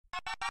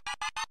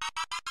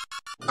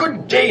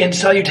Good day and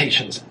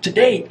salutations.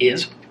 Today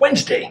is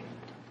Wednesday.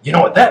 You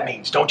know what that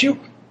means, don't you?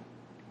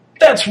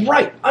 That's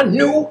right, a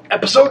new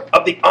episode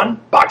of the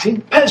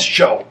Unboxing Pez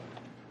Show.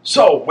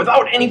 So,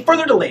 without any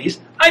further delays,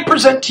 I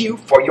present to you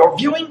for your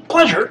viewing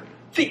pleasure,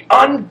 the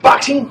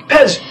Unboxing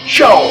Pez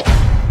Show.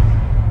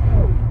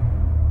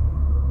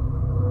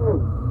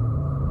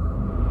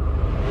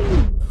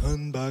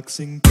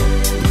 Unboxing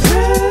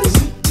Pez.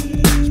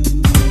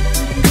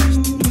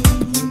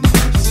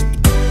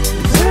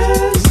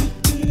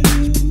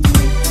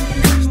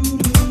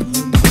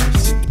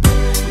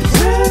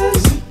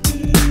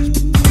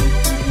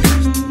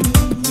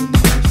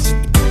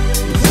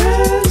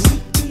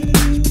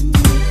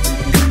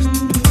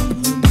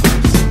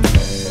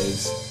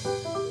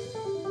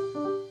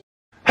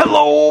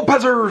 Hello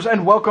Pezzers,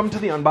 and welcome to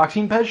the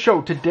Unboxing Pez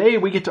Show. Today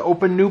we get to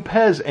open new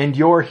Pez, and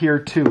you're here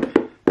too.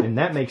 And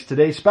that makes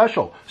today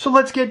special. So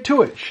let's get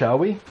to it, shall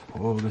we?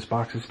 Oh, this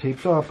box is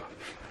taped up.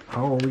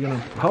 How are we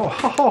gonna...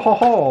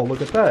 Oh,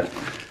 look at that.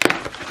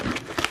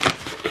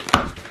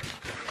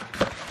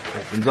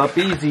 Opens up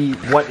easy.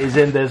 What is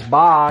in this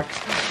box?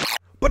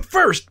 But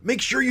first,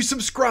 make sure you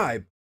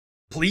subscribe.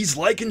 Please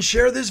like and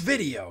share this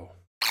video.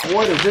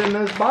 What is in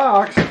this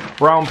box?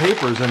 Brown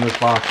paper is in this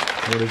box.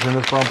 What is in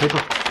this brown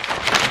paper?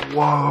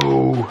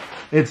 Whoa,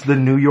 it's the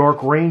New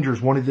York Rangers,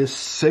 one of the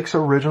 6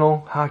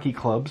 original hockey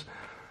clubs.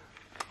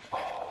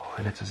 Oh,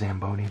 and it's a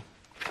Zamboni.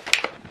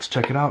 Let's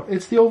check it out.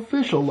 It's the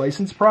official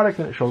licensed product,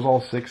 and it shows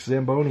all 6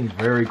 Zambonis.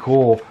 Very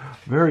cool.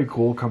 Very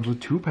cool. Comes with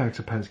 2 packs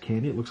of Pez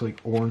candy. It looks like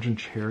orange and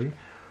cherry.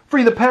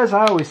 Free the Pez,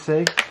 I always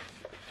say.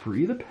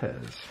 Free the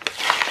Pez.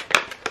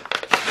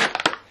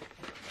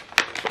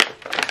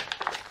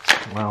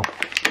 Wow.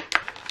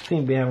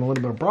 Seem to be having a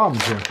little bit of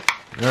problems here.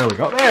 There we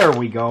go. There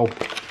we go.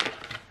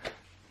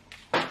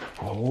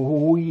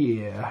 Oh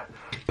yeah.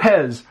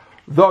 Pez,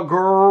 the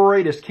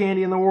greatest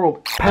candy in the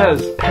world. Pez,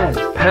 Pez,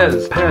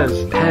 Pez,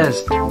 Pez,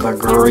 Pez. The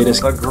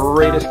greatest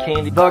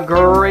candy. The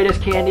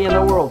greatest candy in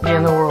the world.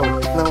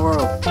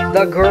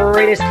 The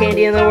greatest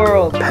candy in the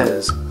world.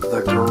 Pez,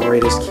 the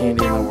greatest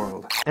candy in the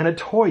world. And a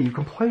toy you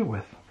can play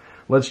with.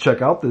 Let's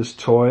check out this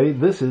toy.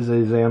 This is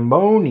a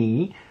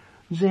Zamboni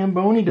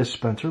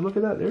dispenser. Look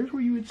at that. There's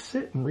where you would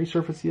sit and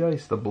resurface the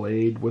ice. The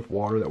blade with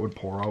water that would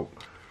pour out.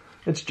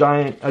 It's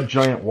a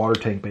giant water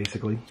tank,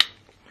 basically.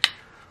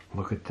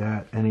 Look at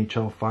that.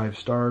 NHL 5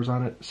 stars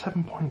on it.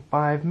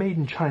 7.5, made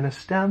in China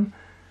stem.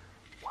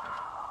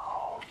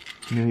 Wow.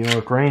 New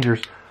York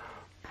Rangers.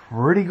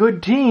 Pretty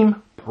good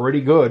team.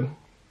 Pretty good.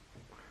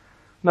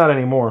 Not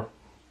anymore.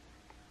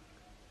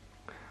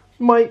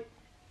 Might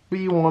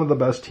be one of the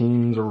best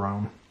teams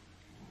around.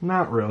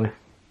 Not really.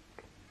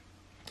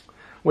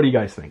 What do you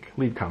guys think?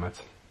 Leave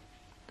comments.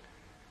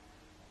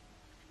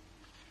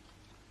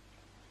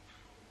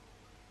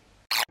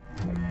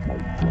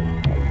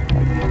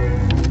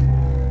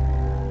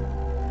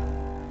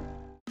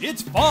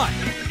 It's fun.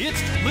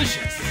 It's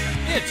delicious.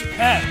 It's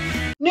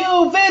Pez.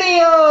 New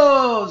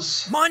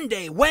videos!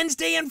 Monday,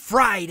 Wednesday, and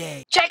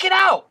Friday. Check it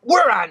out!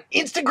 We're on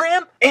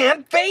Instagram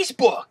and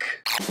Facebook.